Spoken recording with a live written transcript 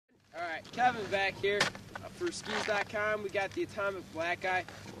Alright, Kevin back here for skis.com. We got the Atomic Blackeye.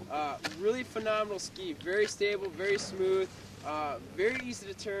 Really phenomenal ski, very stable, very smooth, very easy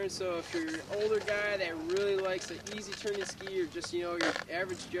to turn. So if you're an older guy that really likes an easy turning ski, or just your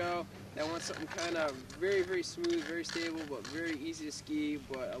average Joe that wants something kind of very, very smooth, very stable, but very easy to ski,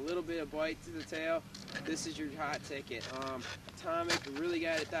 but a little bit of bite to the tail, this is your hot ticket. Atomic really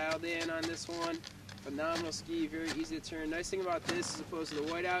got it dialed in on this one. Phenomenal ski, very easy to turn. Nice thing about this, as opposed to the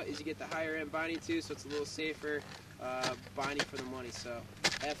whiteout, is you get the higher end binding too, so it's a little safer binding for the money. So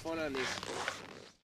have fun on these.